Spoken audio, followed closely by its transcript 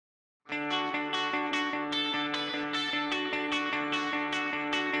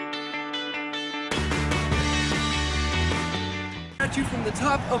at you from the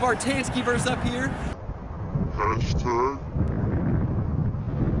top of our Tanskyverse up here. Hashtag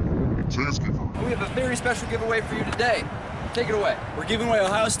Tanskyverse. And we have a very special giveaway for you today. Take it away. We're giving away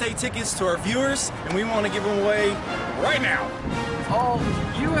Ohio State tickets to our viewers, and we want to give them away right now. All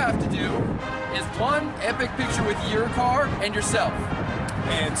you have to do is one epic picture with your car and yourself.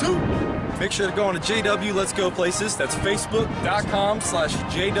 And two, make sure to go on to JW Let's Go Places. That's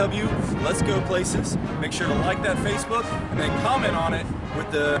facebook.com/JW Let's Go Places. Make sure to like that Facebook and then comment on it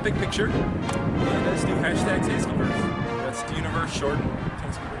with the epic picture. And let's do hashtag Tanskyverse. That's the universe shortened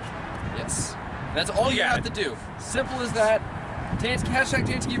Tanskyverse. Yes. That's all you have to do. Simple as that. Hashtag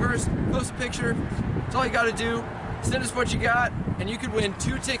Tanskyverse, post a picture. That's all you got to do. Send us what you got, and you could win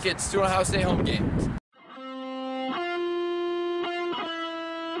 2 tickets to an Ohio State home game.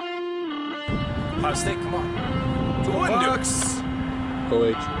 Ohio State, come on. Bucks.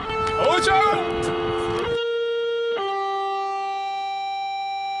 OH. OH out!